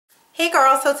Hey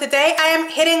girls, so today I am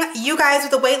hitting you guys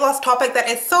with a weight loss topic that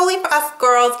is solely for us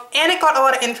girls, and it got a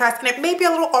lot of interest and it may be a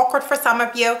little awkward for some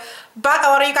of you, but a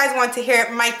lot of you guys want to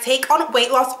hear my take on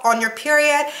weight loss on your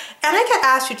period. And I get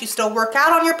asked, should you still work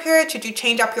out on your period? Should you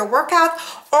change up your workouts?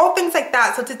 All things like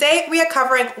that. So today we are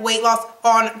covering weight loss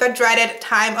on the dreaded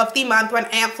time of the month when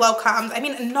Amp Flow comes. I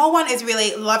mean, no one is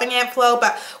really loving Amp Flow,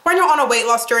 but when you're on a weight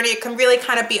loss journey, it can really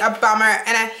kind of be a bummer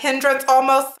and a hindrance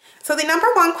almost. So the number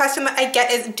one question that I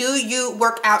get is, do you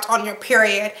work out on your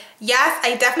period? Yes,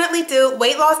 I definitely do.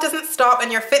 Weight loss doesn't stop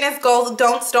and your fitness goals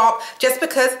don't stop just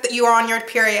because you are on your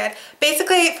period.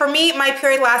 Basically, for me, my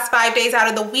period lasts 5 days out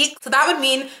of the week. So that would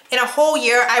mean in a whole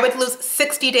year, I would lose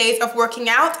 60 days of working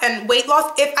out and weight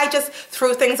loss if I just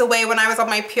threw things away when I was on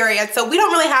my period. So we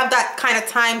don't really have that kind of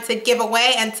time to give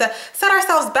away and to set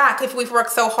ourselves back if we've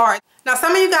worked so hard. Now,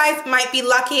 some of you guys might be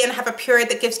lucky and have a period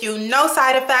that gives you no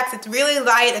side effects. It's really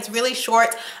light, it's really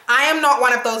short. I am not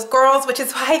one of those girls, which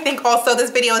is why I think also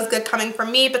this video is good coming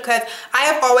from me, because I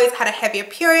have always had a heavier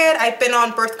period. I've been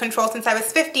on birth control since I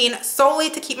was 15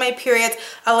 solely to keep my periods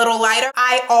a little lighter.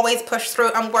 I always push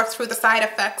through and work through the side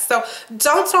effects. So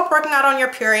don't stop working out on your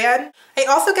period. I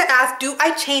also get asked, do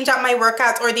I change up my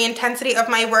workouts or the intensity of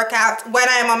my workouts when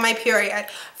I am on my period?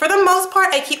 For the most part,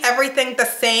 I keep everything the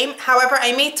same. However,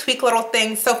 I may tweak little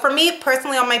things. So for me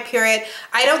personally on my period,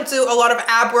 I don't do a lot of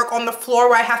ab work on the floor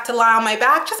where I have to lie on my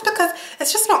back just because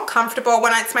it's just not comfortable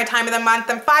when it's my time of the month,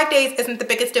 and 5 days isn't the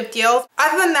biggest of deals.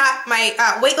 Other than that, my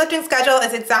weightlifting schedule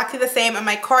is exactly the same, and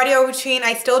my cardio routine,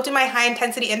 I still do my high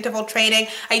intensity interval training.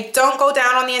 I don't go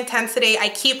down on the intensity. I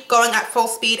keep going at full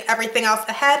speed, everything else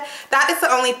ahead. That is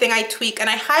the only thing I tweak, and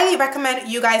I highly recommend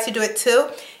you guys to do it too.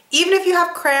 Even if you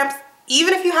have cramps,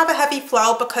 even if you have a heavy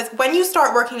flow, because when you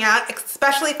start working out,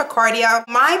 especially for cardio,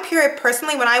 my period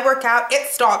personally, when I work out, it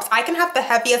stops. I can have the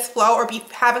heaviest flow or be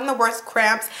having the worst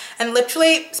cramps, and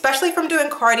literally, especially from doing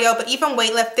cardio, but even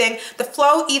weightlifting, the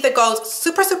flow either goes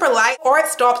super, super light or it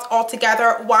stops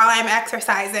altogether while I'm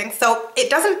exercising. So it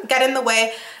doesn't get in the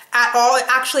way at all. It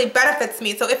actually benefits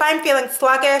me. So if I'm feeling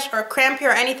sluggish or crampy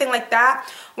or anything like that,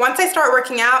 once I start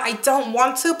working out, I don't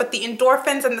want to, but the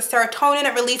endorphins and the serotonin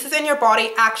it releases in your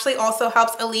body actually also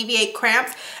helps alleviate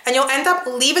cramps, and you'll end up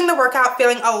leaving the workout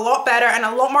feeling a lot better and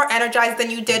a lot more energized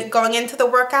than you did going into the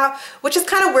workout, which is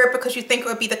kind of weird because you think it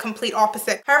would be the complete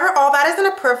opposite. However, all that isn't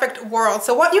a perfect world.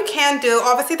 So what you can do,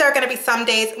 obviously there are going to be some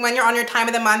days when you're on your time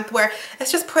of the month where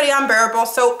it's just pretty unbearable.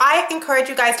 So I encourage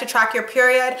you guys to track your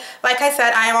period. Like I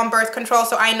said, I am on birth control,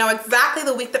 so I know exactly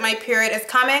the week that my period is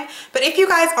coming. But if you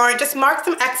guys aren't, just mark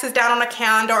some X's down on a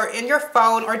calendar or in your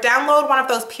phone, or download one of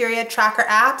those period tracker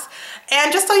apps,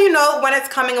 and just so you know when it's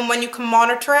coming and when you can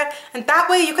monitor it. And that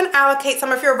way you can allocate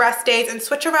some of your rest days and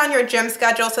switch around your gym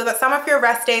schedule so that some of your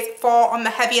rest days fall on the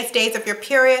heaviest days of your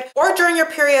period or during your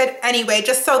period anyway,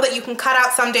 just so that you can cut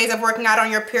out some days of working out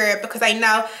on your period, because I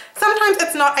know sometimes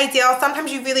it's not ideal.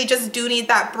 Sometimes you really just do need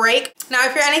that break. Now,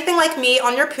 if you're anything like me,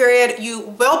 on your period,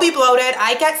 you will be bloated.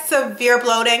 I get severe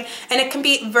bloating and it can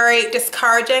be very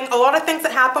discouraging. A lot of things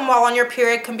that happen while on your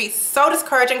period can be so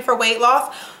discouraging for weight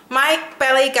loss. My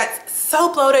belly gets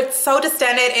so bloated, so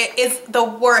distended. It is the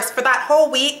worst. For that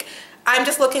whole week, I'm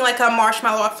just looking like a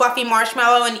marshmallow, a fluffy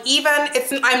marshmallow, and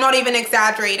I'm not even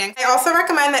exaggerating. I also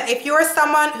recommend that if you are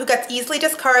someone who gets easily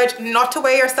discouraged, not to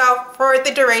weigh yourself for the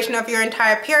duration of your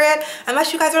entire period,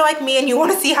 unless you guys are like me and you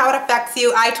want to see how it affects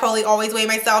you. I totally always weigh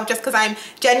myself just because I'm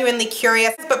genuinely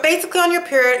curious. But basically on your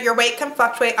period, your weight can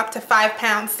fluctuate up to 5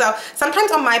 pounds. So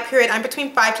sometimes on my period, I'm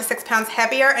between 5 to 6 pounds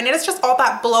heavier, and it is just all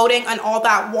that bloating and all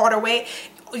that water weight.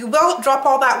 You will drop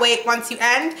all that weight once you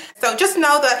end. So just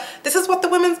know that this is what the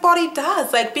women's body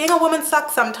does. Like, being a woman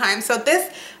sucks sometimes. So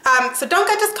so don't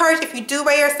get discouraged if you do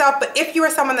weigh yourself, but if you are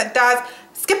someone that does,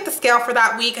 skip the scale for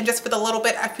that week and just for the little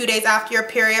bit, a few days after your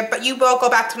period, but you will go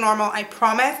back to normal, I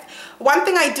promise. One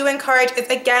thing I do encourage is,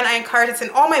 again, I encourage this in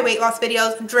all my weight loss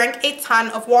videos, drink a ton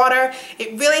of water.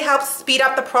 It really helps speed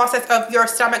up the process of your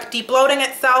stomach debloating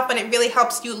itself, and it really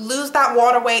helps you lose that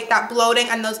water weight, that bloating,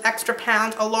 and those extra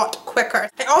pounds a lot quicker.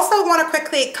 I also want to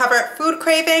quickly cover food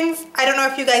cravings. I don't know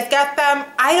if you guys get them.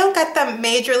 I don't get them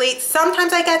majorly.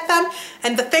 Sometimes I get them,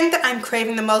 and the thing that I'm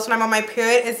craving the most when I'm on my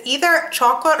period is either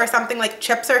chocolate or something like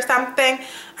chips or something.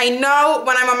 I know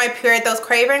when I'm on my period, those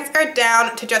cravings are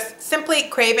down to just simply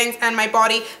cravings and my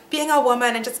body being a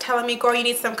woman and just telling me, girl, you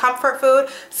need some comfort food.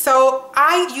 So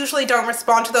I usually don't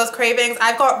respond to those cravings.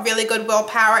 I've got really good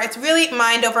willpower. It's really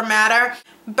mind over matter.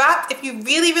 But if you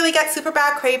really, really get super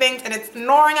bad cravings and it's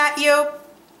gnawing at you,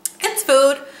 it's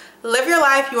food. live your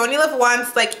life. You only live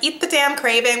once. Like, eat the damn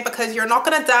craving, because you're not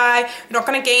gonna die. You're not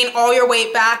gonna gain all your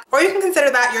weight back. Or you can consider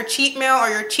that your cheat meal or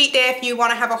your cheat day if you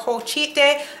want to have a whole cheat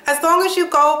day. As long as you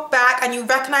go back and you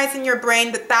recognize in your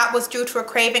brain that that was due to a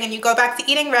craving and you go back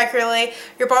to eating regularly,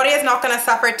 your body is not gonna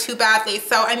suffer too badly.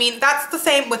 So I mean, that's the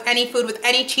same with any food, with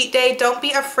any cheat day. Don't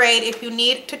be afraid if you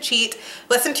need to cheat.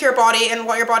 Listen to your body and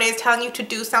what your body is telling you to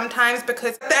do sometimes,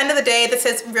 because at the end of the day, this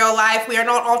is real life. We are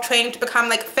not all trained to become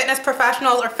like fitness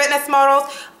professionals or fitness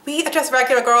models. We are just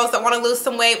regular girls that want to lose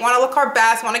some weight, want to look our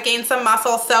best, want to gain some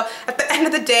muscle. So at the end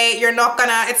of the day,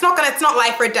 it's not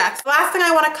life or death. The last thing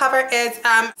I want to cover is,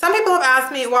 some people have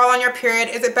asked me while on your period,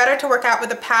 is it better to work out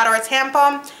with a pad or a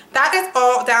tampon? That is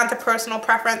all down to personal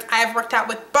preference. I have worked out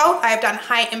with both. I have done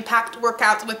high impact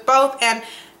workouts with both, and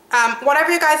whatever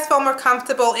you guys feel more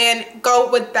comfortable in, go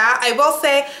with that. I will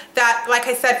say that, like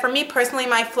I said, for me personally,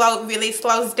 my flow really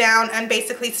slows down and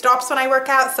basically stops when I work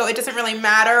out, so it doesn't really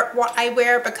matter what I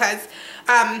wear, because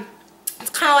it's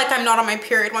kind of like I'm not on my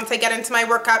period once I get into my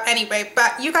workout anyway.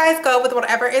 But you guys go with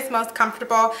whatever is most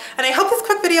comfortable. And I hope this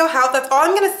quick video helped. That's all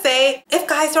I'm going to say. If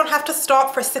guys don't have to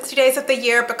stop for 60 days of the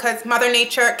year because Mother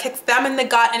Nature kicks them in the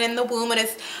gut and in the womb and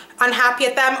is unhappy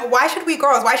at them, why should we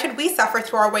girls, why should we suffer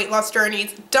through our weight loss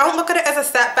journeys? Don't look at it as a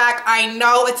setback. I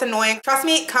know it's annoying. Trust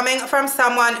me, coming from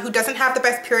someone who doesn't have the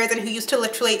best periods and who used to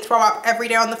literally throw up every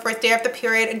day on the first day of the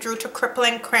period and drew to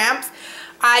crippling cramps,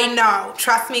 I know.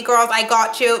 Trust me, girls, I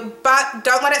got you. But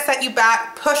don't let it set you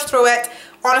back. Push through it.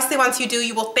 Honestly, once you do,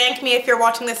 you will thank me if you're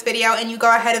watching this video and you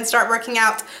go ahead and start working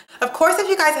out. Of course, if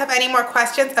you guys have any more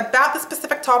questions about the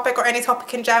specific topic or any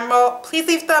topic in general, please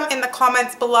leave them in the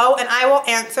comments below and I will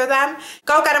answer them.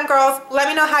 Go get them, girls. Let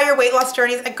me know how your weight loss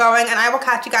journeys are going, and I will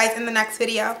catch you guys in the next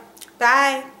video.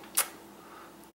 Bye.